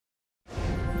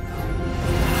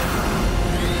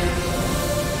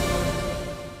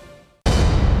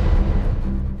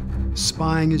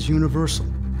spying is universal.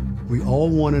 We all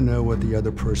want to know what the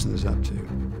other person is up to.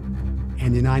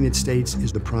 And the United States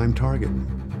is the prime target.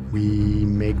 We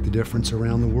make the difference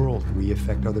around the world. We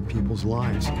affect other people's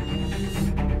lives.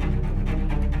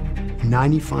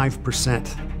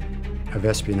 95% of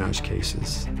espionage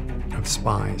cases of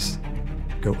spies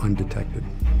go undetected.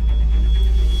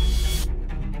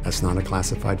 That's not a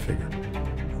classified figure.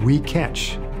 We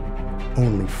catch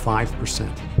only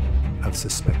 5% of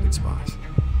suspected spies.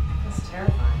 That's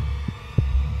terrifying.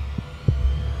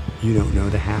 You don't know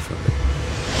the half of it.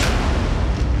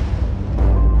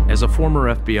 As a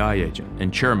former FBI agent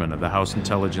and chairman of the House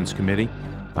Intelligence Committee,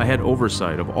 I had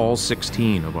oversight of all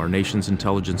 16 of our nation's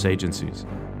intelligence agencies.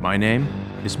 My name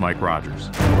is Mike Rogers.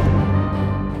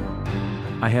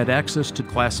 I had access to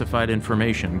classified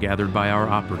information gathered by our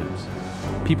operatives,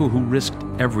 people who risked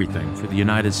everything for the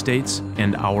United States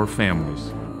and our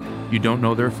families. You don't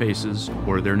know their faces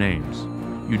or their names.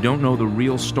 You don't know the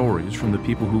real stories from the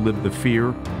people who lived the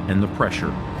fear and the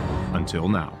pressure until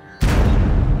now.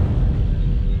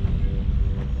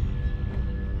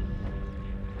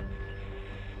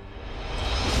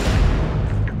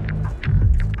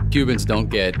 Cubans don't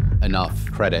get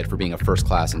enough credit for being a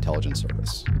first-class intelligence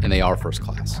service, and they are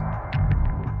first-class.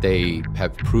 They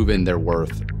have proven their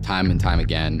worth time and time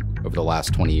again over the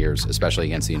last 20 years, especially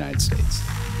against the United States.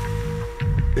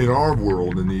 In our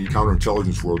world, in the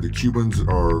counterintelligence world, the Cubans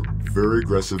are very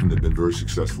aggressive and have been very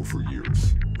successful for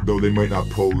years. Though they might not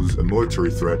pose a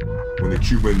military threat, when the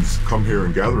Cubans come here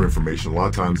and gather information, a lot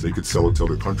of times they could sell it to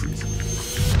other countries.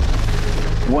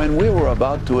 When we were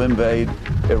about to invade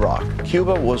Iraq,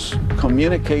 Cuba was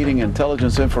communicating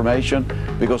intelligence information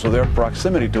because of their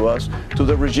proximity to us, to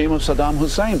the regime of Saddam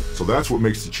Hussein. So that's what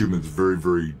makes the Cubans very,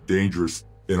 very dangerous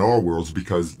in our worlds,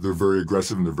 because they're very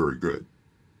aggressive and they're very good.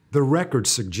 The record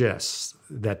suggests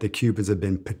that the Cubans have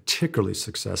been particularly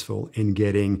successful in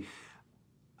getting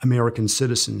American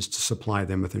citizens to supply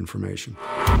them with information.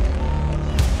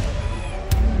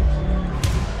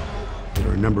 There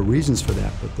are a number of reasons for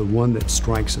that, but the one that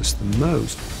strikes us the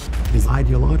most is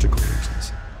ideological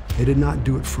reasons. They did not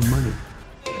do it for money.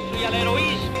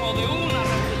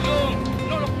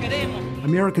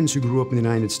 Americans who grew up in the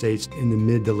United States in the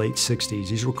mid to late 60s,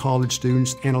 these were college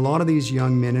students, and a lot of these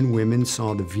young men and women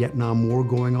saw the Vietnam War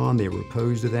going on. They were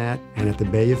opposed to that. And at the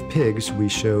Bay of Pigs, we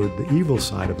showed the evil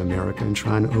side of America in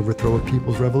trying to overthrow a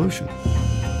people's revolution.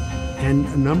 And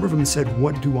a number of them said,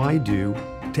 what do I do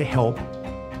to help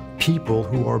people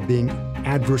who are being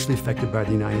adversely affected by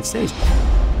the United States?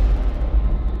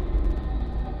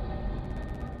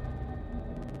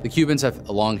 The Cubans have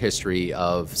a long history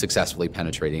of successfully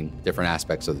penetrating different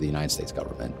aspects of the United States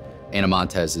government. Ana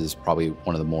Montez is probably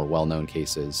one of the more well-known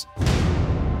cases.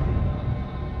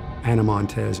 Ana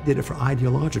Montez did it for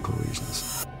ideological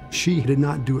reasons. She did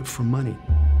not do it for money.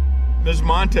 Ms.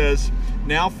 Montez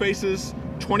now faces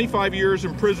 25 years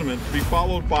imprisonment to be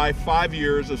followed by 5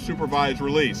 years of supervised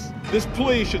release. This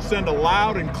plea should send a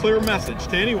loud and clear message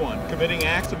to anyone committing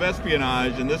acts of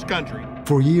espionage in this country.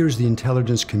 For years, the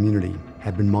intelligence community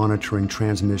had been monitoring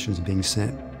transmissions being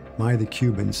sent by the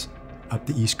Cubans up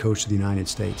the east coast of the United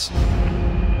States.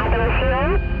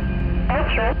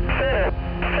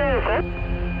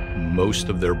 Most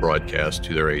of their broadcasts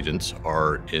to their agents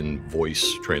are in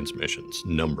voice transmissions,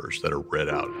 numbers that are read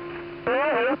out.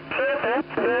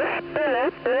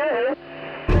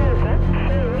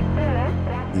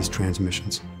 These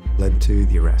transmissions led to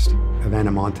the arrest of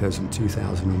Ana Montez in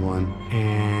 2001,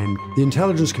 and the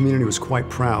intelligence community was quite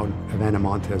proud of Ana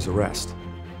Montez's arrest.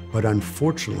 But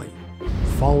unfortunately,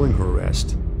 following her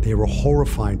arrest, they were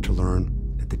horrified to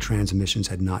learn that the transmissions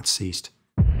had not ceased.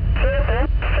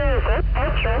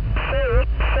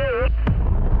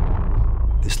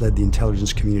 This led the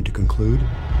intelligence community to conclude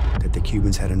that the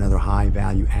Cubans had another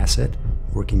high-value asset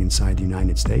working inside the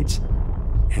United States,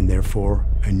 and therefore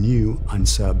a new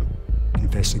unsub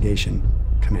investigation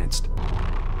commenced.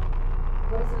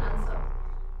 What is an unsub?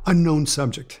 Unknown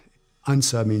subject.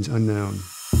 Unsub means unknown.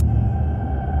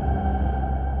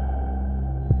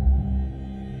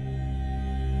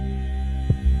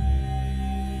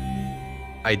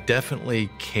 I definitely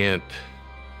can't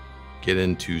get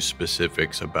into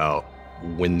specifics about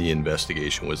when the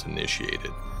investigation was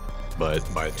initiated, but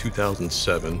by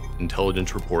 2007,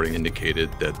 intelligence reporting indicated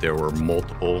that there were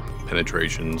multiple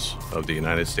penetrations of the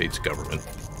United States government,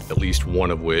 at least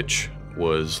one of which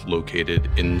was located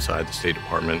inside the State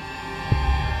Department.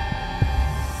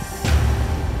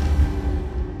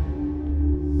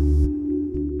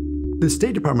 The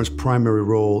State Department's primary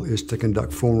role is to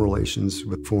conduct foreign relations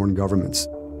with foreign governments.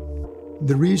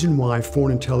 The reason why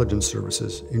foreign intelligence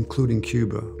services, including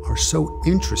Cuba, are so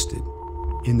interested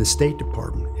in the State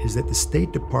Department is that the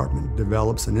State Department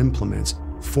develops and implements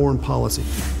foreign policy,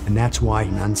 and that's why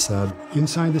an unsub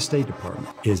inside the State Department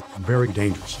is very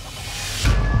dangerous.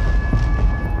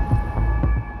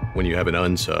 When you have an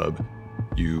unsub,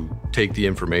 you take the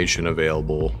information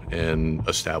available and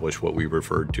establish what we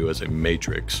referred to as a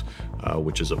matrix,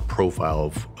 which is a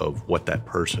profile of what that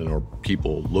person or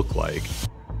people look like.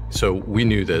 So we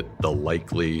knew that the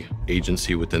likely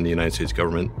agency within the United States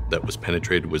government that was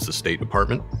penetrated was the State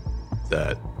Department,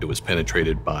 that it was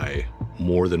penetrated by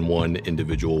more than one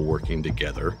individual working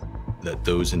together, that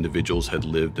those individuals had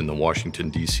lived in the Washington,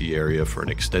 D.C. area for an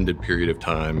extended period of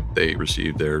time. They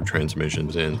received their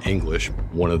transmissions in English.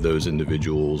 One of those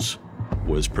individuals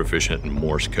was proficient in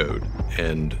Morse code,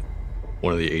 and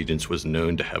one of the agents was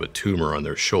known to have a tumor on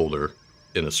their shoulder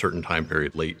in a certain time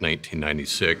period, late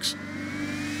 1996.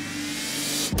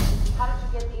 How did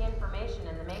you get the information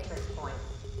in the matrix point?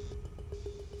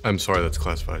 I'm sorry, that's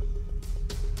classified.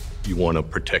 You want to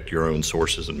protect your own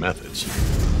sources and methods.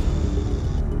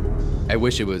 I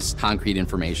wish it was concrete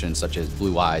information such as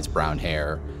blue eyes, brown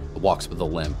hair, walks with a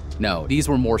limp. No, these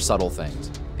were more subtle things.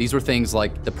 These were things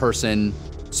like the person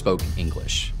spoke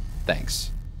English.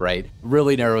 Thanks, right?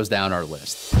 Really narrows down our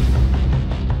list.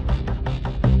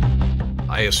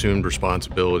 I assumed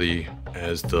responsibility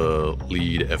as the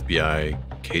lead FBI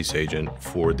case agent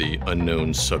for the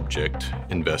unknown subject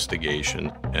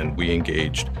investigation, and we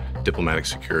engaged diplomatic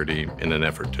security in an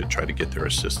effort to try to get their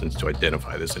assistance to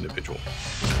identify this individual.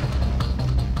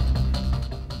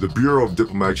 The Bureau of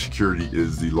Diplomatic Security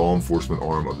is the law enforcement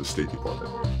arm of the State Department.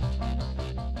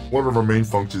 One of our main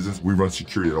functions is we run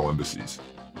security at all embassies.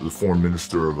 The foreign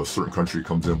minister of a certain country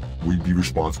comes in, we'd be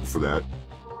responsible for that.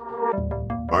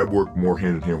 I work more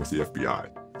hand in hand with the FBI.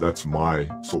 That's my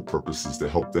sole purpose, is to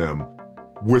help them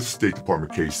with State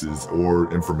Department cases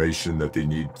or information that they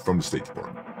need from the State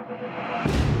Department.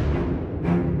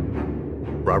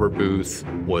 Robert Booth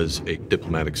was a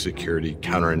diplomatic security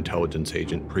counterintelligence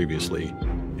agent previously,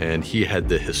 and he had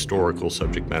the historical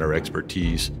subject matter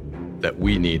expertise that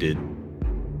we needed.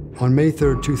 On May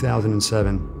 3rd,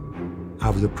 2007, I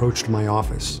was approached to my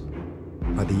office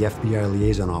by the FBI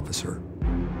liaison officer,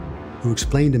 who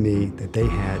explained to me that they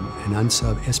had an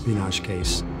unsub espionage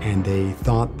case, and they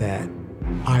thought that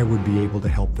I would be able to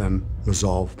help them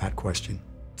resolve that question.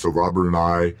 So Robert and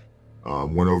I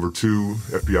went over to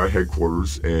FBI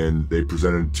headquarters, and they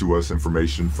presented to us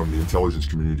information from the intelligence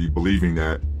community, believing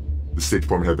that the State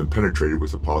Department had been penetrated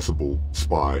with a possible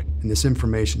spy. And this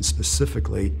information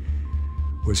specifically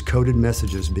was coded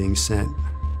messages being sent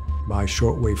by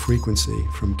shortwave frequency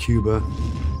from Cuba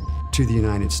to the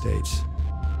United States.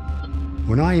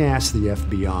 When I asked the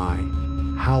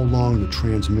FBI how long the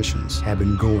transmissions had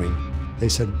been going, they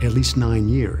said at least 9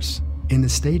 years. In the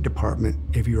State Department,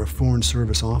 if you're a Foreign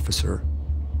Service officer,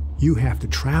 you have to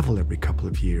travel every couple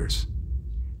of years.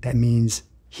 That means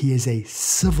he is a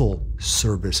civil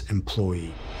service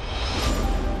employee.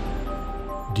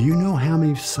 Do you know how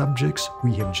many subjects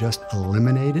we have just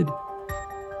eliminated?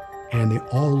 And they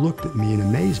all looked at me in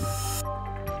amazement.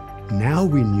 Now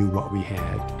we knew what we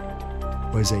had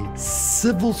was a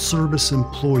civil service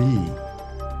employee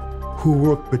who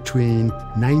worked between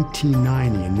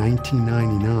 1990 and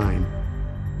 1999.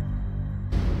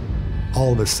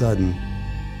 All of a sudden,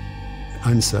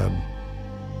 unsub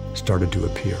started to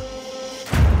appear.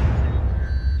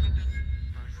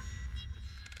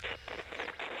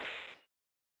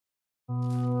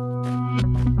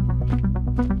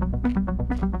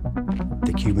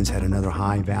 The Cubans had another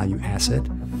high-value asset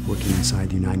working inside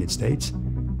the United States,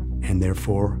 and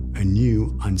therefore a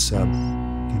new unsub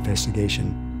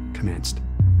investigation commenced.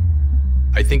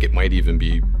 I think it might even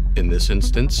be, in this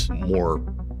instance, more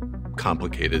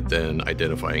complicated than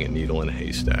identifying a needle in a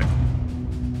haystack.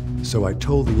 So I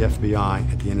told the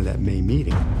FBI at the end of that May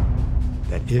meeting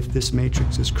that if this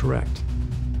matrix is correct,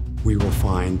 we will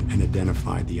find and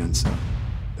identify the unsub.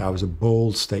 That was a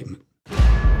bold statement.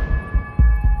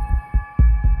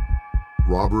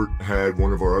 Robert had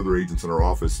one of our other agents in our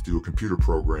office do a computer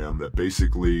program that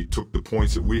basically took the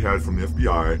points that we had from the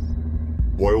FBI,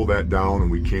 boiled that down, and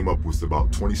we came up with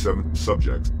about 27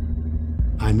 subjects.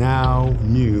 I now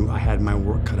knew I had my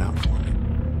work cut out for me.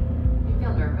 You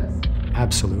feel nervous?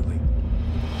 Absolutely.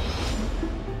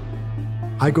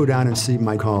 I go down and see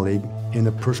my colleague in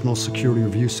the personal security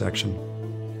review section,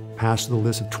 pass the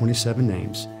list of 27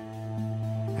 names.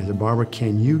 I said, Barbara,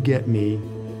 can you get me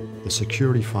the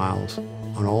security files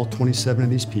on all 27 of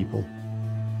these people?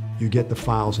 You get the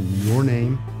files in your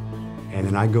name, and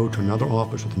then I go to another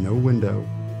office with no window.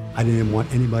 I didn't even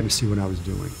want anybody to see what I was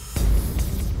doing.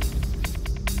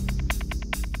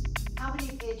 How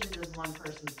many pages is one one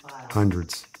person's file?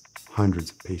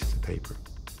 Hundreds of pieces of paper.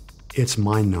 It's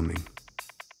mind-numbing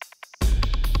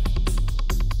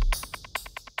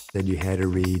that you had to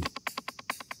read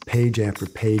page after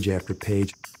page after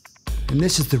page. And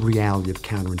this is the reality of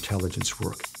counterintelligence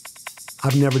work.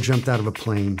 I've never jumped out of a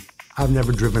plane. I've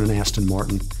never driven an Aston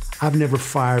Martin. I've never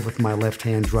fired with my left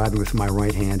hand, driving with my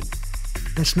right hand.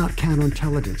 That's not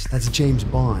counterintelligence. That's James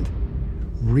Bond.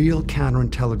 Real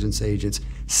counterintelligence agents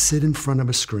sit in front of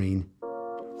a screen,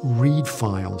 read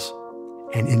files,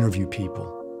 and interview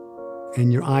people.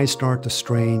 And your eyes start to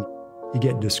strain. You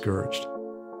get discouraged.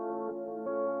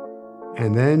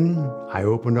 And then I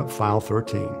opened up file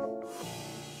 13.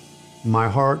 My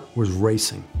heart was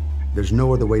racing. There's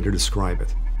no other way to describe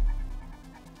it.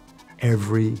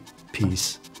 Every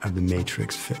piece of the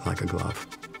matrix fit like a glove.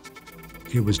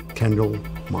 It was Kendall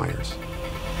Myers.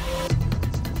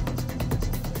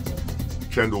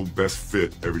 Kendall best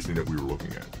fit everything that we were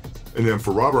looking at. And then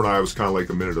for Robert and I, it was kind of like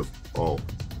a minute of, oh,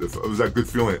 it was that good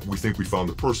feeling that we think we found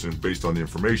the person based on the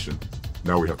information.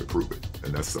 Now we have to prove it,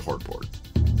 and that's the hard part.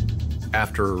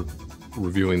 After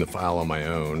reviewing the file on my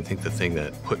own, I think the thing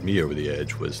that put me over the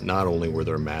edge was not only were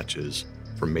there matches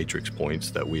for matrix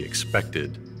points that we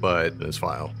expected, but this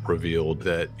file revealed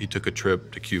that he took a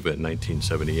trip to Cuba in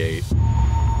 1978.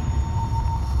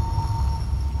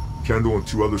 Kendall and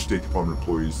 2 other State Department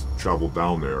employees traveled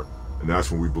down there, and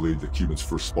that's when we believed the Cubans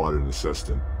first spotted and assessed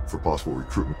him for possible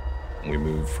recruitment. We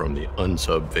moved from the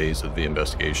unsub phase of the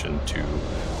investigation to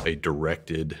a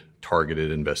directed,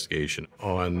 targeted investigation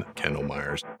on Kendall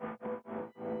Myers.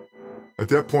 At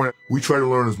that point, we tried to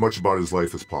learn as much about his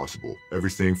life as possible,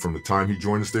 everything from the time he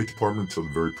joined the State Department until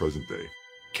the very present day.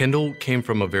 Kendall came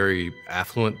from a very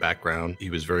affluent background.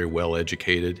 He was very well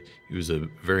educated. He was a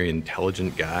very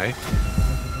intelligent guy.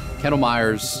 Kendall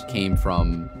Myers came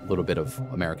from a little bit of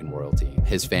American royalty.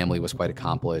 His family was quite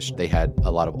accomplished. They had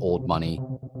a lot of old money.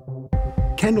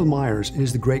 Kendall Myers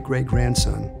is the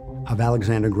great-great-grandson of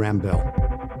Alexander Graham Bell.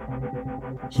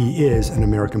 He is an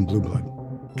American blue blood.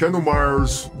 Kendall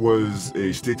Myers was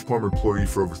a State Department employee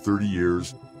for over 30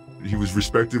 years. He was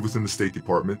respected within the State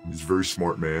Department. He's a very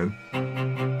smart man.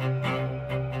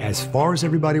 As far as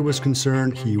everybody was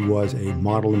concerned, he was a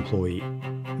model employee.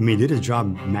 I mean, he did his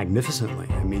job magnificently.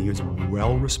 I mean, he was a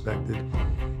well-respected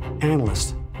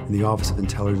analyst in the Office of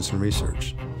Intelligence and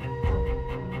Research.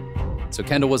 So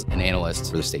Kendall was an analyst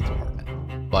for the State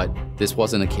Department, but this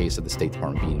wasn't a case of the State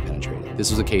Department being penetrated. This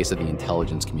was a case of the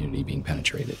intelligence community being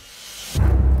penetrated.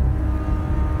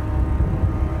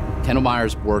 Kendall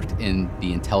Myers worked in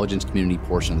the intelligence community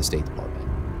portion of the State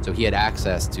Department. So he had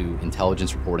access to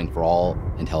intelligence reporting for all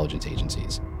intelligence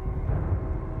agencies.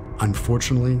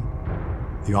 Unfortunately,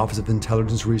 the Office of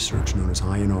Intelligence Research, known as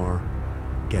INR,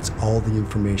 gets all the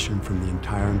information from the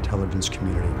entire intelligence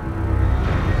community.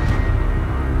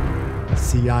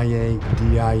 CIA,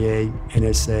 DIA,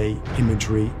 NSA,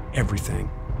 imagery, everything.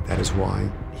 That is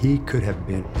why he could have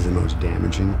been the most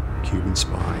damaging Cuban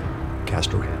spy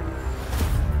Castro had.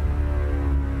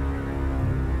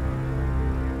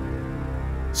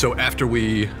 So after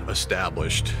we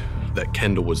established that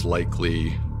Kendall was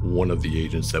likely one of the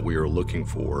agents that we were looking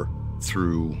for,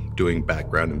 through doing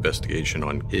background investigation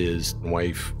on his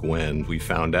wife, Gwen, we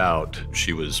found out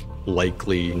she was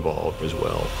likely involved as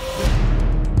well.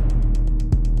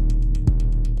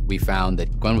 We found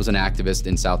that Gwen was an activist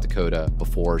in South Dakota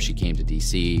before she came to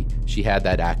DC. She had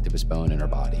that activist bone in her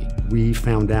body. We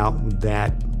found out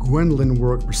that Gwendolyn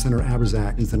worked for Senator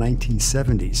Abrazac in the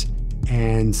 1970s.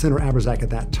 And Senator Abrazac at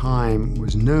that time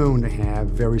was known to have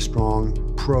very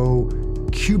strong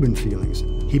pro-Cuban feelings.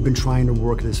 He'd been trying to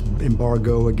work this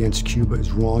embargo against Cuba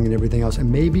is wrong and everything else. And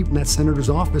maybe in that senator's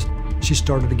office, she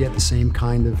started to get the same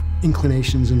kind of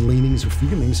inclinations and leanings or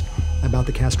feelings about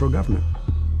the Castro government.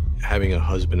 Having a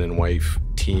husband and wife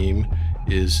team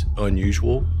is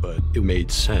unusual, but it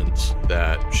made sense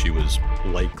that she was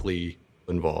likely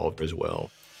involved as well.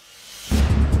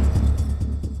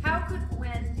 How could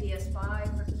Gwen be a spy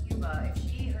for Cuba if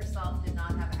she herself did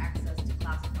not have access to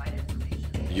classified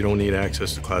information? You don't need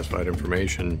access to classified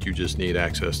information, you just need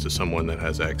access to someone that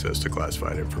has access to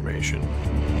classified information.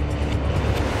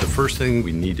 The first thing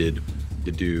we needed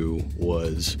to do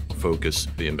was focus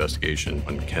the investigation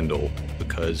on Kendall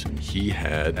because he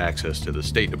had access to the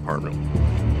State Department.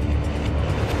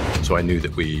 So I knew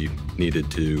that we needed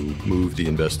to move the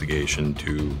investigation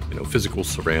to, physical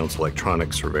surveillance,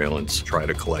 electronic surveillance, try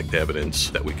to collect evidence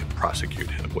that we could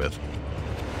prosecute him with.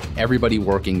 Everybody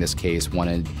working this case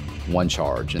wanted one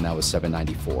charge, and that was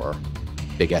 794,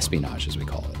 big espionage, as we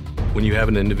call it. When you have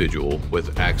an individual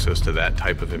with access to that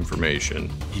type of information,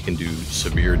 he can do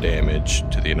severe damage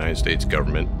to the United States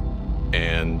government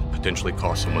and potentially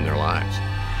cost someone their lives.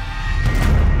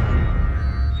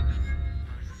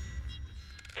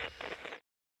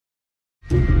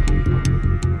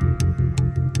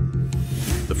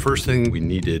 The first thing we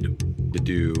needed to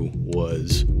do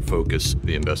was focus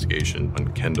the investigation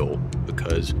on Kendall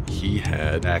because he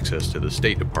had access to the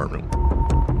State Department.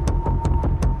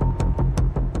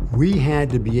 We had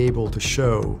to be able to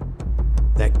show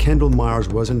that Kendall Myers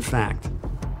was, in fact,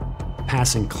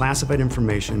 passing classified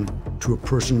information to a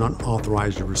person not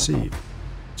authorized to receive.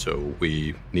 So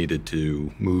we needed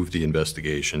to move the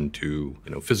investigation to,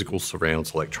 physical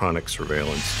surveillance, electronic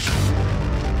surveillance.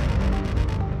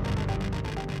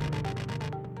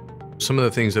 Some of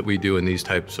the things that we do in these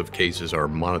types of cases are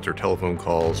monitor telephone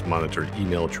calls, monitor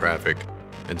email traffic,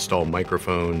 install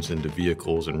microphones into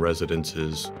vehicles and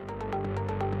residences.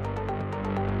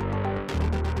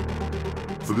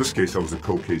 For this case, I was a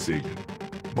co-case agent.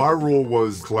 My role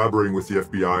was collaborating with the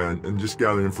FBI and just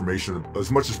gathering information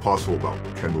as much as possible about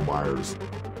Kendall Myers.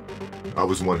 I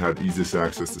was the one who had easiest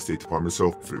access to the State Department,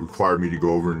 so if it required me to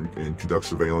go over and conduct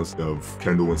surveillance of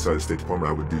Kendall inside the State Department,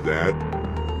 I would do that.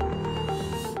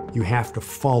 You have to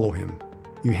follow him.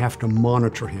 You have to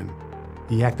monitor him.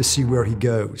 You have to see where he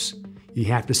goes. You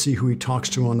have to see who he talks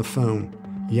to on the phone.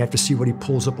 You have to see what he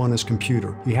pulls up on his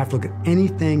computer. You have to look at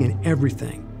anything and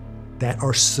everything that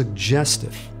are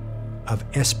suggestive of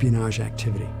espionage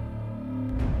activity.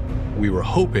 We were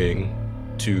hoping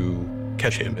to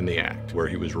catch him in the act, where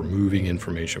he was removing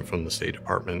information from the State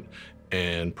Department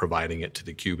and providing it to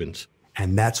the Cubans.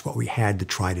 And that's what we had to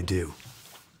try to do.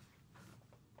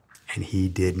 And he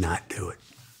did not do it.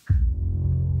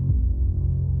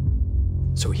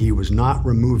 So he was not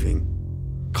removing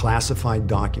classified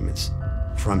documents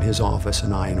from his office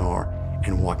in INR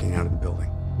and walking out of the building.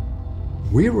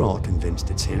 We were all convinced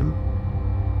it's him,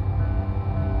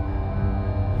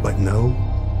 but no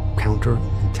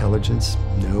counterintelligence,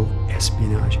 no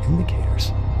espionage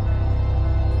indicators.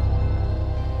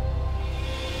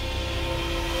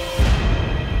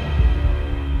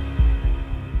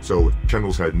 So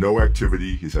Kendall's had no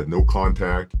activity, he's had no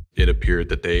contact. It appeared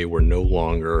that they were no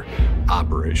longer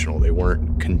operational. They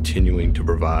weren't continuing to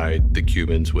provide the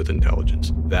Cubans with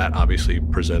intelligence. That obviously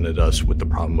presented us with the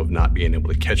problem of not being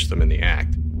able to catch them in the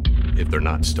act. If they're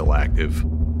not still active,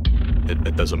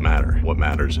 it doesn't matter. What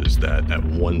matters is that at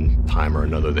one time or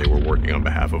another, they were working on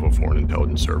behalf of a foreign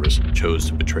intelligence service, chose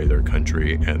to betray their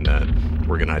country, and that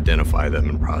we're going to identify them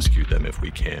and prosecute them if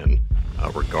we can,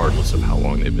 regardless of how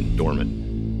long they've been dormant.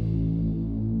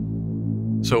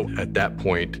 So at that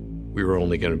point, we were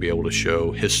only going to be able to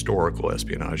show historical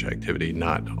espionage activity,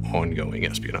 not ongoing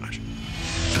espionage.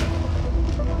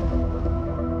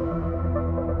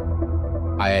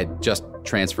 I had just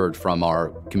transferred from our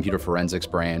computer forensics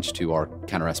branch to our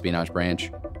counterespionage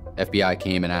branch. FBI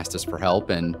came and asked us for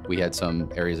help, and we had some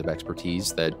areas of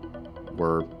expertise that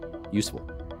were useful.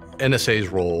 NSA's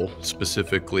role,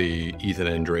 specifically Ethan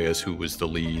Andreas, who was the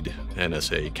lead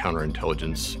NSA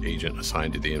counterintelligence agent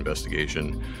assigned to the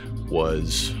investigation,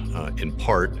 was in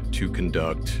part to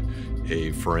conduct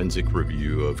a forensic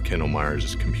review of Kendall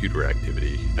Myers' computer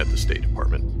activity at the State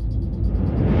Department.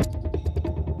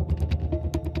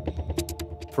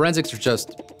 Forensics are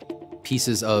just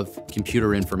pieces of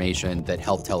computer information that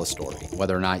help tell a story,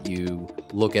 whether or not you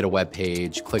look at a web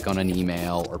page, click on an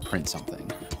email, or print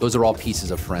something. Those are all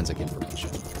pieces of forensic information.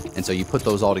 And so you put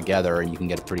those all together and you can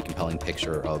get a pretty compelling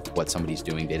picture of what somebody's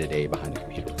doing day to day behind the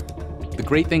computer. The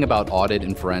great thing about audit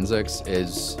and forensics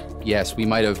is, yes, we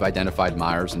might have identified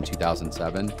Myers in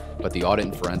 2007, but the audit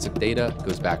and forensic data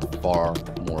goes back far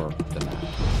more than that,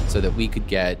 so that we could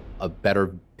get a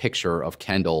better picture of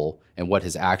Kendall and what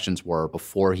his actions were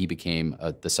before he became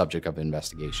the subject of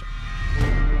investigation.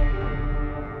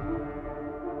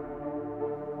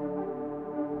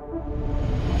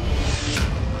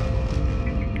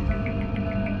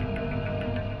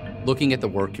 Looking at the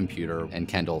work computer and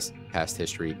Kendall's past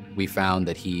history, we found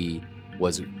that he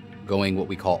was going what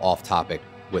we call off topic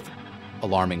with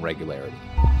alarming regularity.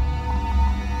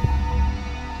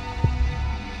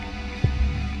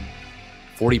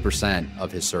 %40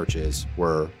 of his searches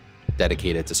were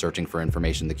dedicated to searching for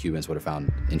information the Cubans would have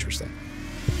found interesting.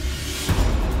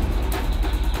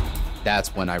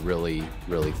 That's when I really,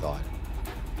 really thought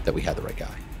that we had the right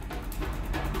guy.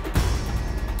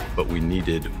 But we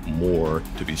needed more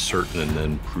to be certain and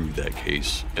then prove that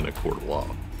case in a court of law.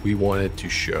 We wanted to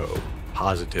show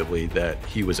positively that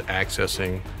he was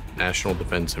accessing national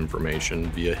defense information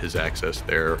via his access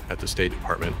there at the State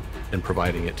Department and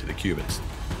providing it to the Cubans.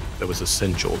 That was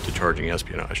essential to charging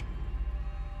espionage.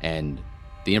 And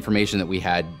the information that we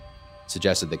had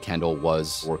suggested that Kendall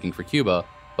was working for Cuba,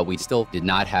 but we still did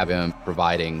not have him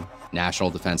providing national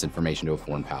defense information to a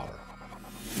foreign power.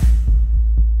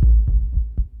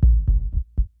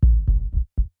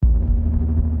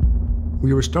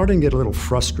 We were starting to get a little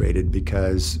frustrated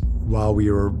because while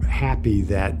we were happy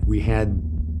that we had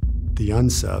the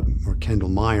unsub, or Kendall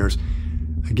Myers,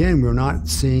 again, we were not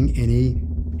seeing any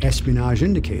espionage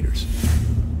indicators.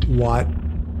 What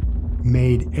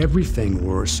made everything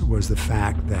worse was the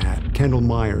fact that Kendall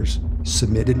Myers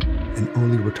submitted an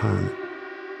early retirement.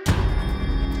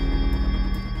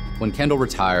 When Kendall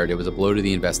retired, it was a blow to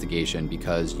the investigation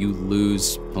because you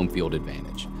lose home field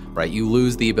advantage, right? You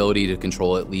lose the ability to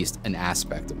control at least an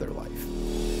aspect of their life.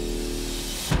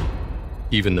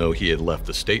 Even though he had left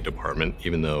the State Department,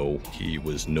 even though he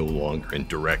was no longer in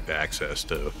direct access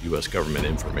to U.S. government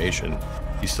information,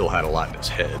 he still had a lot in his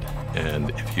head.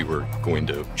 And if he were going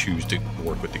to choose to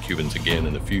work with the Cubans again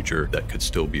in the future, that could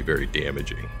still be very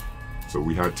damaging. So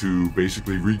we had to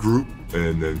basically regroup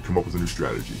and then come up with a new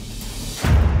strategy.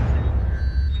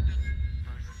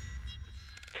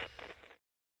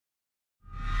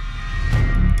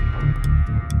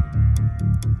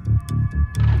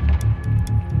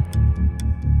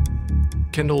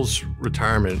 Kendall's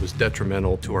retirement was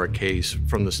detrimental to our case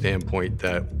from the standpoint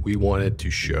that we wanted to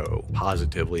show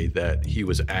positively that he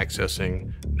was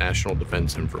accessing national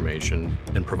defense information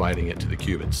and providing it to the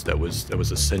Cubans. That was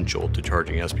essential to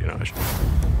charging espionage.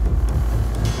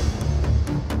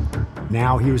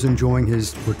 Now he was enjoying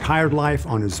his retired life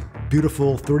on his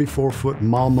beautiful 34-foot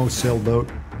Malmo sailboat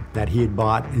that he had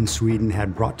bought in Sweden,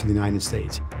 had brought to the United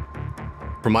States.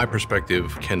 From my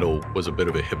perspective, Kendall was a bit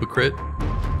of a hypocrite.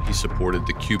 He supported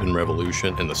the Cuban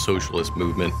Revolution and the socialist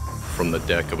movement from the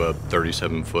deck of a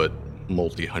 37-foot,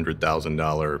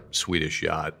 multi-$100,000 Swedish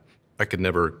yacht. I could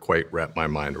never quite wrap my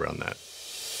mind around that.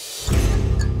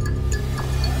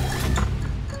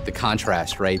 The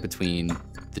contrast, right, between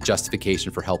the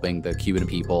justification for helping the Cuban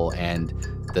people and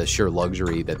the sheer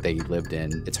luxury that they lived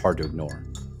in, it's hard to ignore.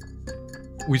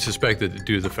 We suspected that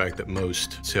due to the fact that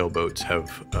most sailboats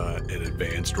have an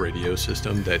advanced radio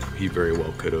system, that he very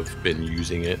well could have been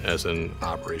using it as an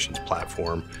operations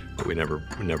platform, but we never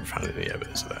found any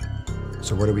evidence of that.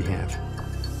 So what do we have?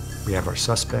 We have our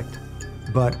suspect,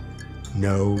 but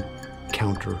no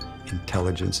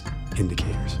counterintelligence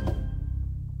indicators.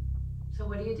 So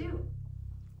what do?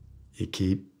 You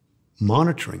keep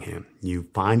monitoring him. You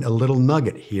find a little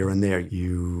nugget here and there.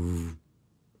 You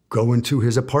go into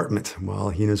his apartment while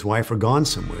he and his wife are gone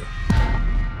somewhere.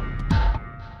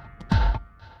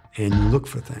 And you look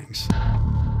for things.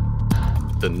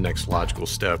 The next logical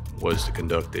step was to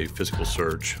conduct a physical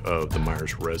search of the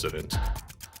Myers residence.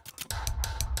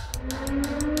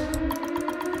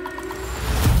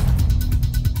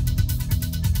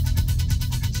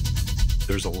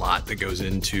 There's a lot that goes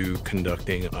into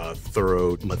conducting a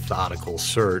thorough, methodical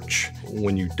search.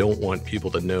 When you don't want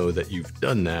people to know that you've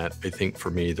done that, I think for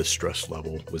me, the stress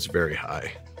level was very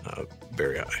high,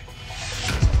 very high.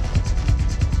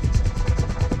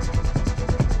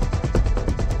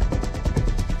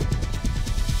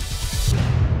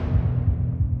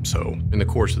 So in the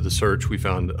course of the search, we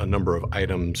found a number of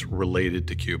items related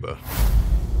to Cuba.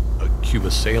 A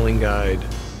Cuba sailing guide,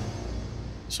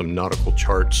 some nautical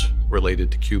charts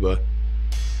related to Cuba.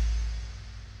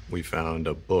 We found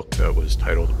a book that was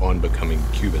titled On Becoming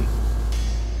Cuban.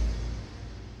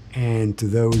 And to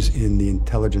those in the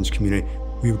intelligence community,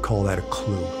 we would call that a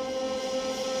clue.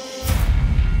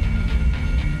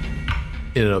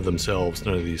 In and of themselves,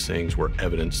 none of these things were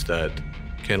evidence that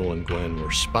Kendall and Gwen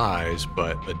were spies,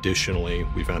 but additionally,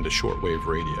 we found a shortwave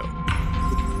radio.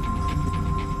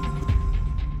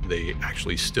 They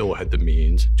actually still had the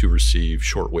means to receive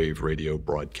shortwave radio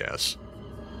broadcasts.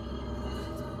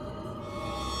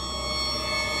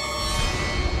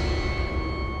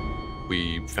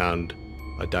 We found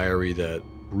a diary that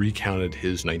recounted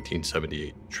his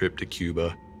 1978 trip to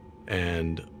Cuba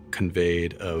and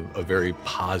conveyed a very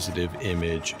positive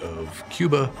image of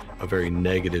Cuba, a very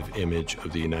negative image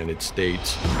of the United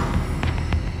States.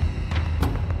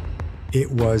 It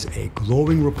was a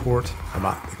glowing report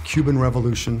about the Cuban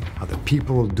Revolution, how the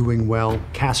people were doing well.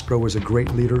 Castro was a great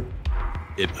leader.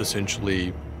 It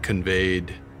essentially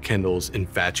conveyed Kendall's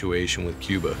infatuation with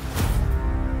Cuba.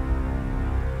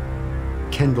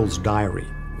 Kendall's diary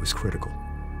was critical.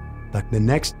 But the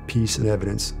next piece of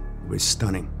evidence was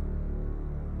stunning.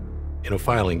 In a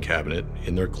filing cabinet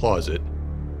in their closet,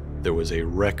 there was a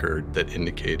record that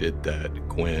indicated that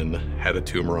Gwen had a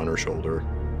tumor on her shoulder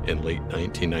in late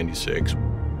 1996.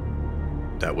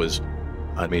 That was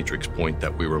a matrix point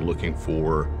that we were looking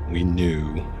for. We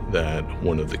knew that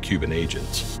one of the Cuban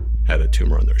agents had a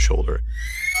tumor on their shoulder.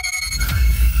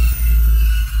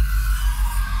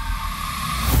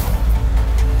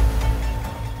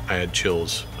 I had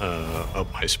chills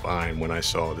up my spine when I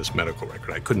saw this medical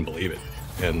record. I couldn't believe it.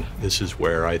 And this is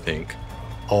where I think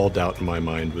all doubt in my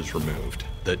mind was removed.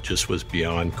 That just was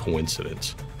beyond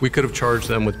coincidence. We could have charged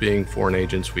them with being foreign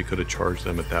agents. We could have charged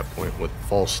them at that point with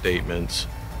false statements,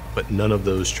 but none of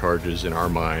those charges in our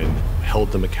mind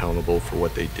held them accountable for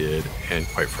what they did, and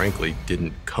quite frankly,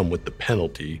 didn't come with the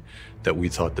penalty that we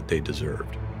thought that they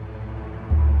deserved.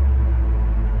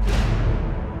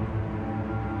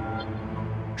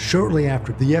 Shortly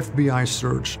after the FBI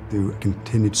search through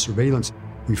continued surveillance,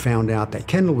 we found out that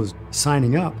Kendall was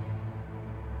signing up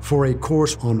for a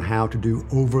course on how to do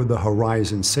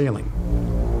over-the-horizon sailing.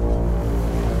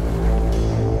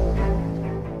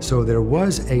 So there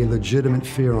was a legitimate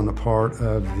fear on the part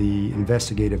of the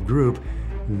investigative group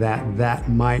that that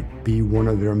might be one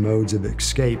of their modes of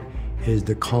escape, is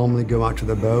to calmly go out to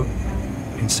the boat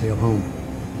and sail home.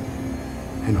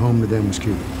 And home to them was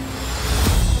Cuba.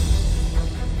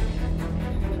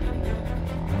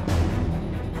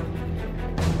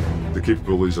 The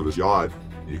capabilities of his yacht,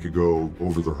 you could go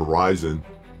over the horizon,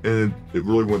 and it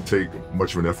really wouldn't take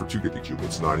much of an effort to get to Cuba.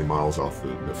 It's 90 miles off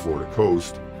the Florida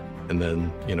coast. And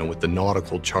then, you know, with the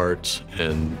nautical charts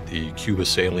and the Cuba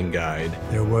sailing guide,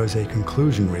 there was a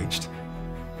conclusion reached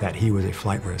that he was a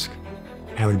flight risk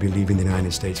and would be leaving the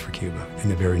United States for Cuba in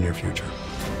the very near future.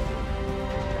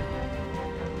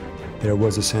 There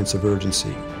was a sense of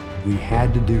urgency. We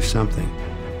had to do something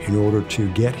in order to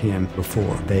get him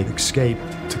before they escaped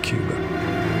to Cuba.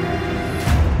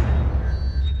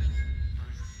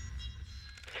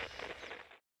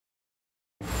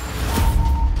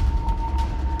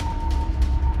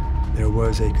 There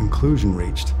was a conclusion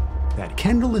reached that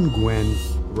Kendall and Gwen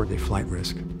were a flight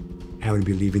risk and would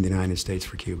be leaving the United States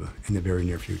for Cuba in the very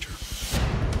near future.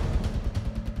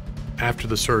 after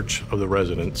the search of the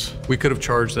residence, we could have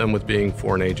charged them with being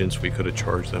foreign agents. We could have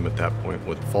charged them at that point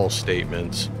with false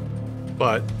statements,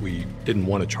 but we didn't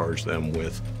want to charge them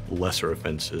with lesser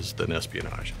offenses than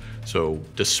espionage. So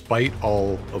despite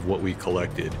all of what we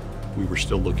collected, we were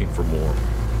still looking for more.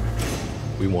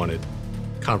 We wanted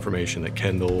confirmation that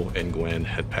Kendall and Gwen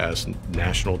had passed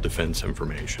national defense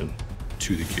information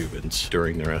to the Cubans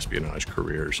during their espionage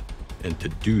careers. And to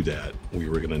do that, we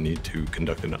were going to need to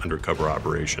conduct an undercover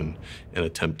operation and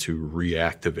attempt to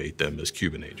reactivate them as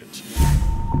Cuban agents.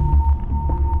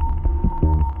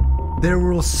 There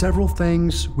were several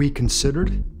things we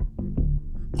considered.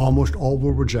 Almost all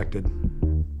were rejected,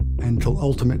 until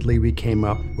ultimately we came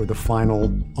up with a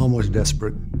final, almost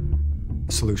desperate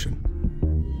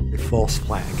solution: a false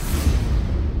flag.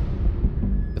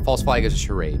 The false flag is a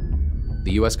charade.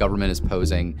 The U.S. government is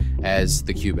posing as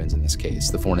the Cubans in this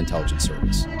case, the Foreign Intelligence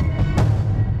Service.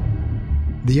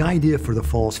 The idea for the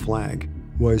false flag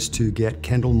was to get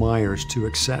Kendall Myers to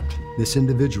accept this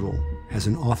individual as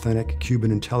an authentic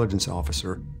Cuban intelligence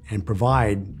officer and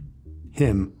provide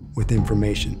him with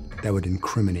information that would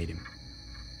incriminate him.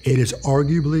 It is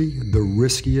arguably the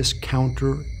riskiest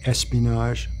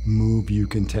counter-espionage move you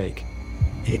can take.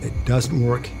 If it doesn't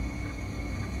work,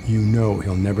 you know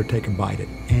he'll never take a bite at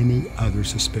any other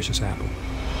suspicious apple.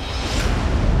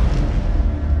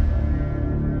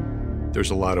 There's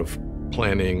a lot of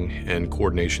planning and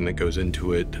coordination that goes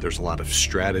into it. There's a lot of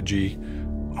strategy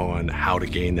on how to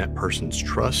gain that person's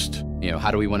trust. You know, how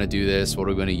do we want to do this? What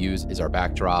are we going to use as our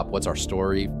backdrop? What's our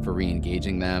story for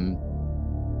re-engaging them?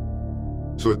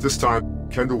 So at this time,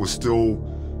 Kendall was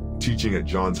still teaching at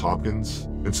Johns Hopkins,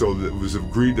 and so it was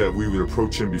agreed that we would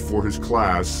approach him before his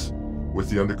class with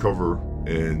the undercover,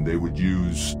 and they would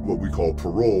use what we call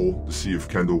parole to see if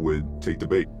Kendall would take the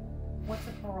bait. What's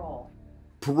a parole?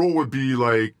 Parole would be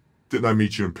like, didn't I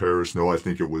meet you in Paris? No, I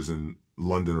think it was in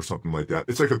London or something like that.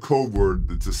 It's like a code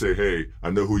word to say, hey,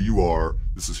 I know who you are,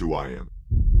 this is who I am.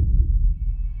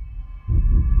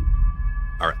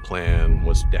 Our plan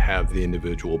was to have the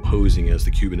individual posing as the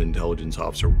Cuban intelligence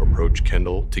officer approach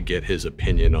Kendall to get his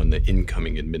opinion on the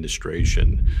incoming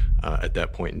administration at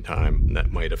that point in time, and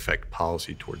that might affect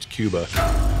policy towards Cuba.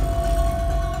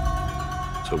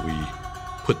 So we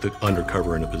put the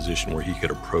undercover in a position where he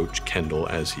could approach Kendall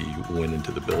as he went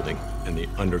into the building. And the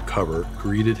undercover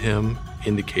greeted him,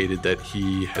 indicated that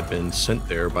he had been sent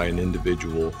there by an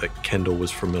individual that Kendall was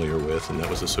familiar with and that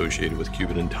was associated with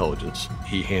Cuban intelligence.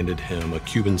 He handed him a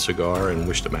Cuban cigar and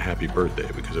wished him a happy birthday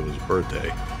because it was his birthday.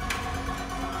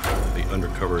 The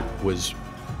undercover was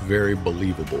very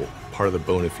believable. Part of the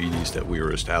bona fides that we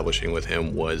were establishing with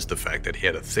him was the fact that he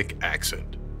had a thick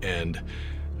accent. And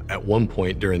at one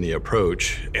point during the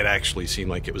approach, it actually seemed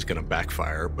like it was going to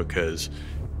backfire because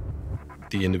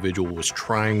the individual was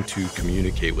trying to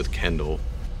communicate with Kendall,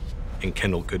 and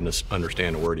Kendall couldn't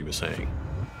understand a word he was saying.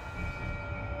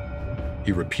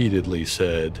 He repeatedly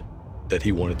said that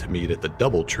he wanted to meet at the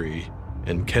DoubleTree,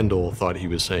 and Kendall thought he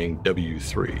was saying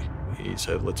W3. He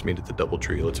said, let's meet at the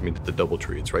DoubleTree, let's meet at the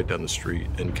DoubleTree. It's right down the street.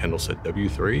 And Kendall said,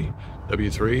 W3?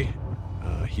 W3?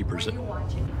 Were you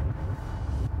watching?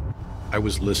 I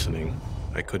was listening.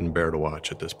 I couldn't bear to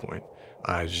watch at this point.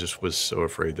 I just was so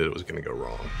afraid that it was going to go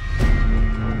wrong.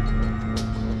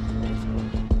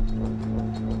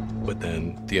 But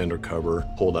then the undercover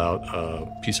pulled out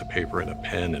a piece of paper and a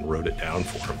pen and wrote it down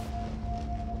for him.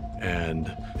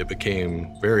 And it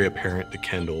became very apparent to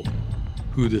Kendall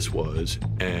who this was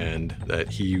and that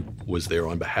he was there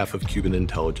on behalf of Cuban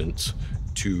intelligence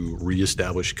to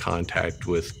reestablish contact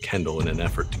with Kendall in an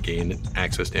effort to gain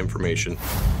access to information,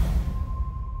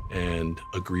 and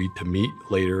agreed to meet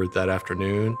later that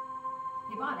afternoon.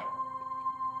 You bought it.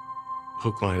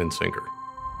 Hook, line, and sinker.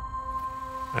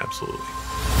 Absolutely.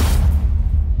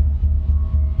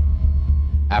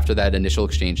 After that initial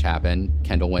exchange happened,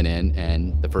 Kendall went in,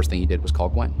 and the first thing he did was call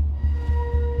Gwen.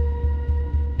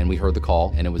 And we heard the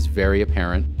call, and it was very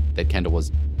apparent that Kendall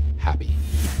was happy.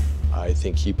 I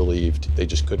think he believed they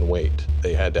just couldn't wait.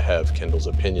 They had to have Kendall's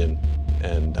opinion,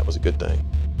 and that was a good thing.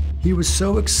 He was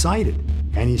so excited,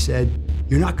 and he said,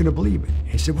 "You're not going to believe it." And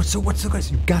he said, what's the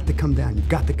question? You've got to come down. You've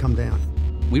got to come down.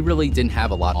 We really didn't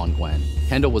have a lot on Gwen.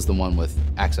 Kendall was the one with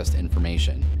access to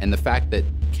information. And the fact that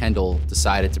Kendall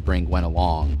decided to bring Gwen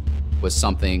along was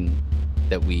something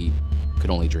that we could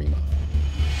only dream of.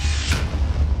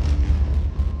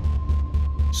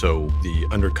 So the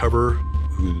undercover,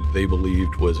 who they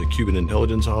believed was a Cuban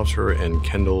intelligence officer, and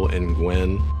Kendall and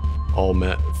Gwen all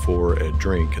met for a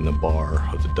drink in the bar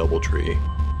of the DoubleTree.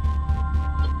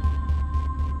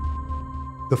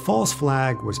 The false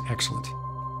flag was excellent.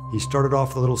 He started off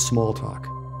with a little small talk,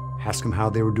 asked them how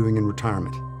they were doing in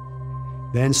retirement.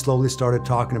 Then slowly started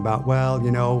talking about, well, you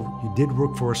know, you did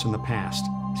work for us in the past.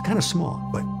 It's kind of small,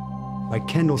 but by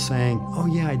Kendall saying, oh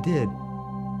yeah, I did,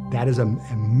 that is a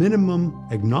minimum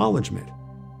acknowledgement,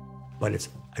 but it's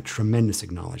a tremendous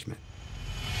acknowledgement.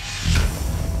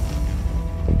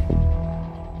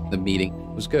 The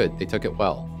meeting was good. They took it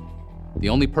well. The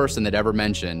only person that ever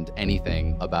mentioned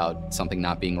anything about something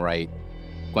not being right,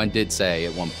 Gwen did say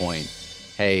at one point,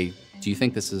 hey, do you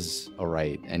think this is all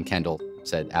right? And Kendall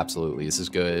said, absolutely, this is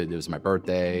good. It was my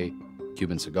birthday,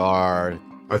 Cuban cigar.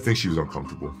 I think she was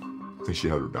uncomfortable. I think she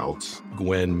had her doubts.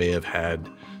 Gwen may have had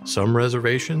some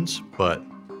reservations, but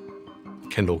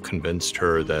Kendall convinced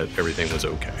her that everything was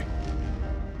okay.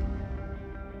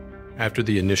 After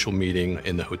the initial meeting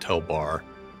in the hotel bar,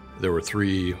 there were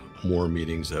 3 more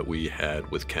meetings that we had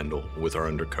with Kendall, with our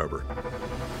undercover.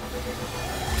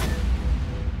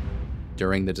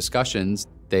 During the discussions,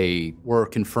 they were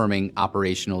confirming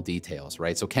operational details,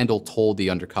 right? So Kendall told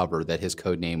the undercover that his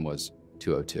code name was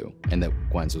 202 and that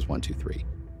Gwen's was 123.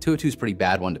 202 is a pretty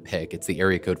bad one to pick. It's the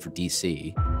area code for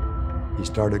DC. He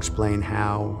started to explain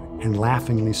how, and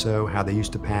laughingly so, how they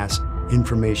used to pass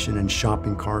information in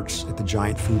shopping carts at the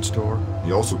giant food store.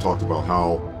 He also talked about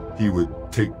how he would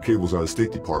take cables out of the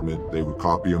State Department, they would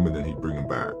copy them, and then he'd bring them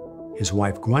back. His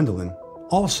wife, Gwendolyn,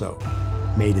 also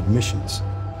made admissions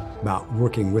about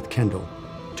working with Kendall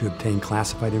to obtain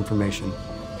classified information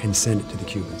and send it to the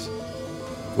Cubans.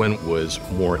 Gwen was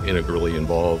more integrally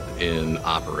involved in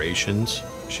operations.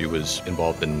 She was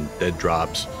involved in dead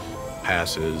drops,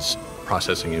 passes,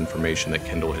 processing information that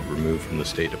Kendall had removed from the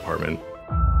State Department.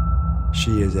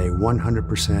 She is a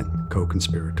 100%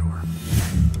 co-conspirator.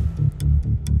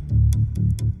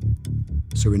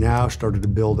 So we now started to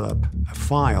build up a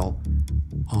file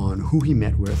on who he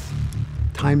met with,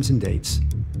 times and dates,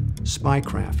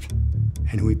 spycraft,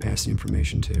 and who he passed the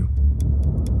information to.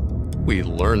 We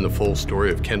learned the full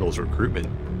story of Kendall's recruitment.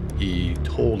 He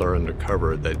told our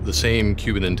undercover that the same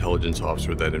Cuban intelligence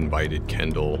officer that invited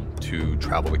Kendall to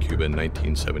travel to Cuba in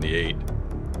 1978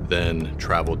 then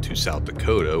traveled to South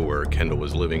Dakota, where Kendall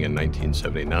was living in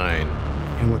 1979.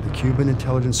 And what the Cuban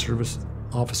intelligence service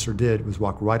officer did was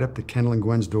walk right up to Kendall and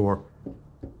Gwen's door,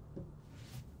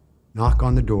 knock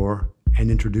on the door, and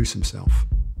introduce himself.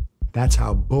 That's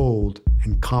how bold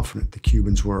and confident the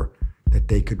Cubans were that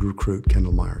they could recruit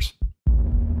Kendall Myers.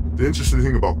 The interesting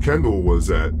thing about Kendall was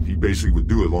that he basically would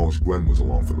do it as long as Gwen was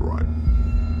along for the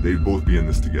ride. They'd both be in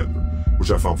this together, which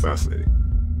I found fascinating.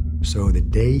 So the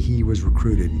day he was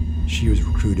recruited, she was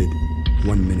recruited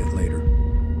 1 minute later.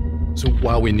 So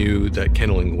while we knew that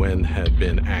Kendall and Gwen had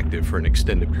been active for an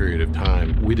extended period of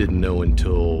time, we didn't know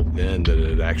until then that it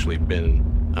had actually been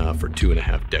for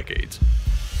 2.5 decades.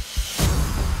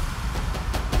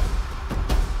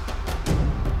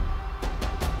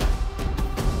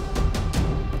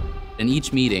 In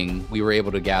each meeting, we were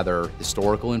able to gather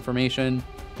historical information,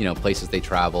 places they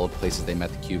traveled, places they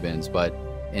met the Cubans. But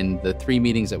in the 3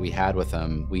 meetings that we had with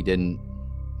them, we didn't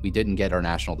get our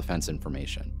national defense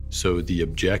information. So the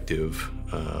objective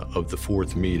of the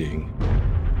 4th meeting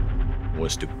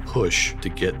was to push to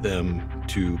get them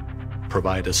to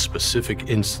provide us specific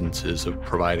instances of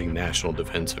providing national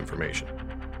defense information.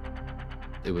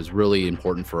 It was really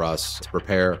important for us to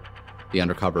prepare the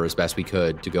undercover as best we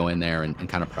could to go in there and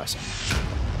kind of press him.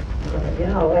 You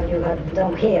know what you have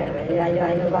done here. I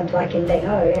don't want to actually think,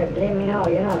 oh, yeah, blame me now,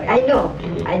 I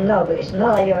know, but it's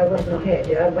not like I was not here.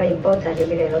 You are very important. You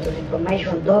get a lot of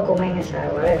information, documents, or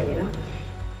whatever,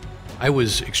 I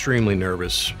was extremely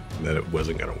nervous that it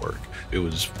wasn't going to work. It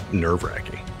was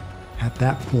nerve-wracking. At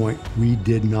that point, we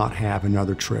did not have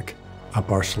another trick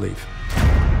up our sleeve.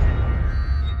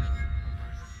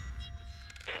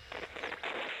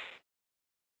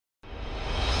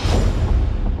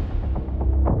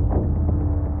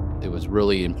 It was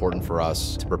really important for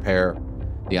us to prepare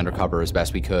the undercover as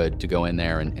best we could to go in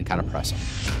there and kind of press him.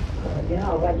 You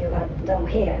know what you have done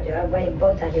here. You are very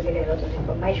important. You get a lot of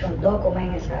information,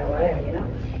 documents, or whatever,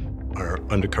 Our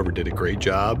undercover did a great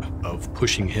job of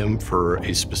pushing him for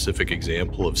a specific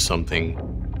example of something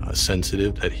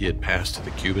sensitive that he had passed to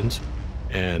the Cubans,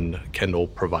 and Kendall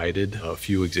provided a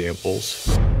few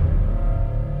examples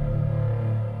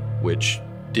which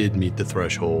did meet the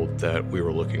threshold that we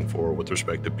were looking for with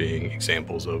respect to being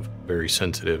examples of very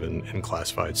sensitive and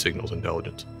classified signals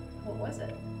intelligence. What was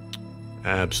it?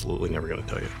 Absolutely never going to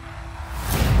tell you.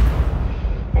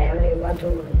 I only want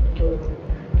to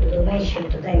mention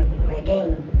to them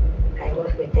again. I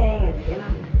was with them,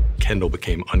 and, Kendall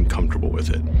became uncomfortable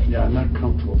with it. Yeah, I'm not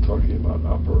comfortable talking about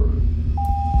upper.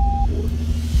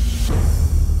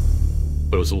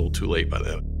 But it was a little too late by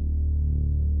then.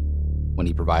 When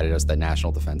he provided us that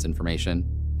national defense information,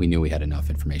 we knew we had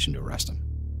enough information to arrest him.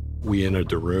 We entered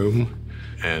the room,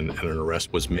 and an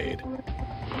arrest was made. You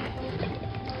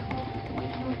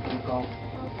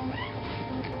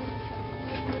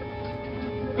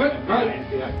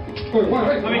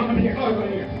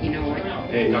know what?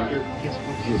 Hey, doctor.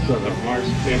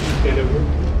 Stand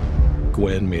over.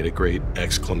 Gwen made a great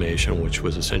exclamation, which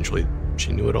was essentially,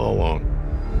 she knew it all along.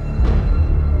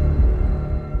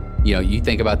 You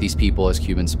think about these people as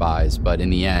Cuban spies, but in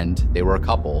the end, they were a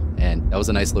couple, and that was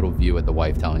a nice little view at the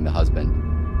wife telling the husband,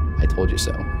 I told you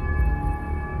so.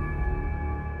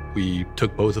 We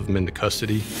took both of them into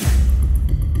custody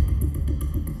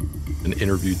and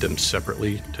interviewed them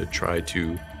separately to try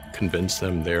to convince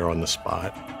them there on the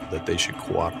spot that they should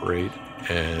cooperate,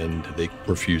 and they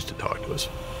refused to talk to us.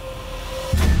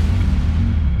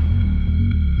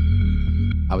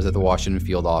 I was at the Washington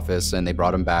field office, and they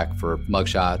brought him back for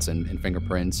mugshots and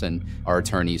fingerprints, and our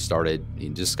attorneys started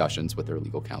discussions with their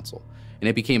legal counsel. And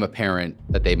it became apparent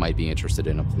that they might be interested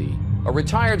in a plea. A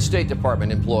retired State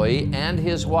Department employee and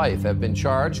his wife have been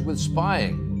charged with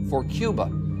spying for Cuba.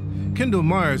 Kendall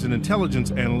Myers, an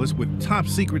intelligence analyst with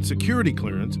top-secret security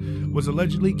clearance, was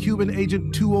allegedly Cuban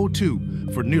Agent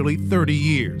 202 for nearly 30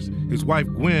 years. His wife,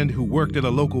 Gwen, who worked at a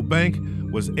local bank,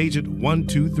 was Agent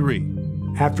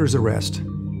 123. After his arrest,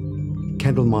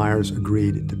 Kendall Myers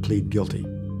agreed to plead guilty,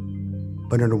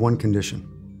 but under one condition,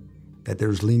 that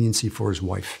there's leniency for his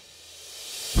wife.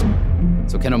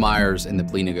 So Kendall Myers, in the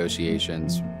plea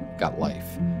negotiations, got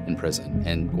life in prison,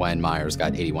 and Gwen Myers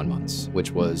got 81 months,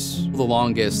 which was the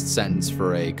longest sentence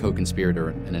for a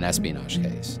co-conspirator in an espionage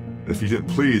case. If he didn't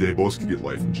plead, they both could get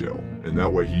life in jail. And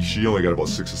that way, she only got about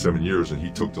 6 or 7 years, and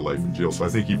he took the life in jail. So I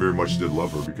think he very much did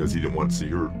love her because he didn't want to see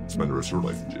her spend the rest of her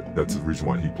life in jail. That's the reason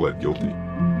why he pled guilty.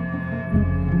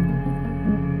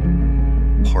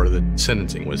 Part of the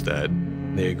sentencing was that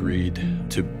they agreed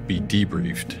to be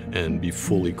debriefed and be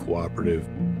fully cooperative.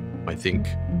 I think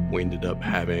we ended up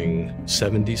having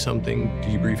 70-something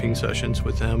debriefing sessions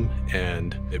with them,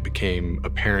 and it became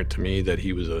apparent to me that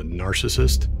he was a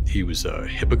narcissist, he was a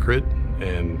hypocrite,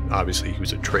 and obviously he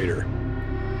was a traitor.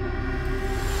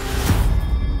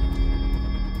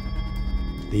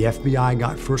 The FBI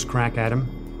got first crack at him.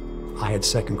 I had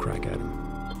second crack at him.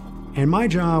 And my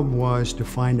job was to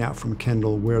find out from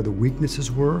Kendall where the weaknesses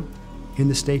were in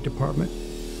the State Department,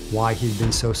 why he'd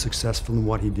been so successful in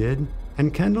what he did.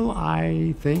 And Kendall,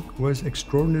 I think, was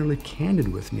extraordinarily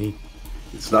candid with me.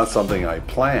 It's not something I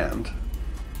planned.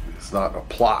 It's not a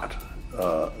plot.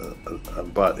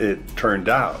 But it turned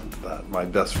out that my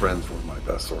best friends were my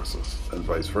best sources, and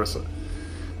vice versa.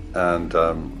 And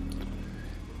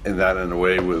that, in a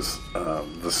way, was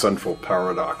the central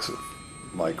paradox of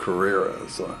my career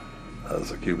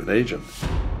as a Cuban agent.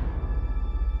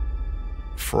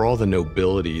 For all the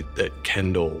nobility that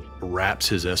Kendall wraps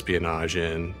his espionage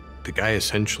in, The guy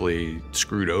essentially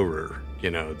screwed over,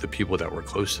 the people that were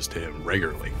closest to him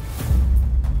regularly.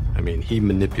 I mean, he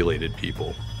manipulated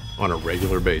people on a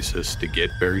regular basis to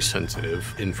get very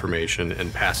sensitive information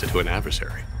and pass it to an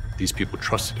adversary. These people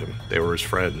trusted him. They were his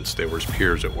friends. They were his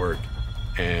peers at work.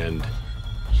 And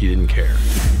he didn't care.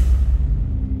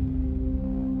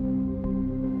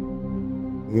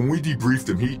 When we debriefed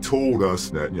him, he told us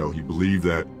that, he believed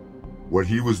that what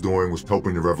he was doing was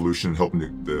helping the revolution, helping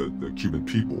the Cuban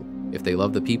people. If they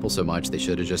loved the people so much, they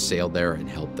should have just sailed there and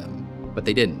helped them. But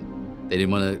they didn't. They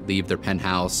didn't want to leave their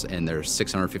penthouse and their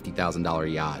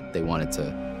 $650,000 yacht. They wanted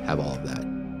to have all of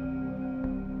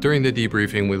that. During the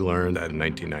debriefing, we learned that in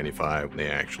 1995, they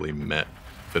actually met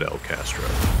Fidel Castro.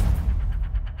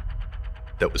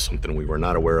 That was something we were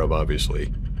not aware of,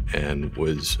 obviously, and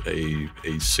was a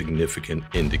significant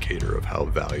indicator of how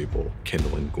valuable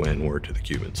Kendall and Gwen were to the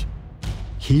Cubans.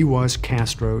 He was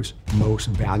Castro's most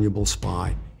valuable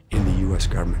spy in the U.S.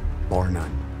 government, bar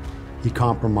none. He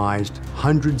compromised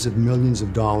hundreds of millions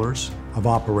of dollars of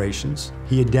operations.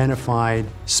 He identified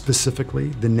specifically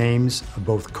the names of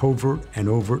both covert and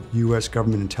overt U.S.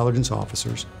 government intelligence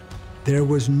officers. There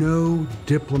was no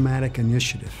diplomatic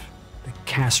initiative that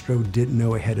Castro didn't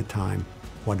know ahead of time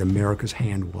what America's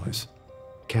hand was.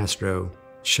 Castro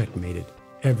checkmated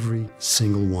every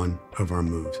single one of our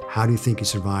moves. How do you think he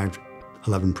survived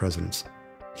 11 presidents?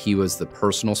 He was the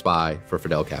personal spy for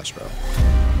Fidel Castro.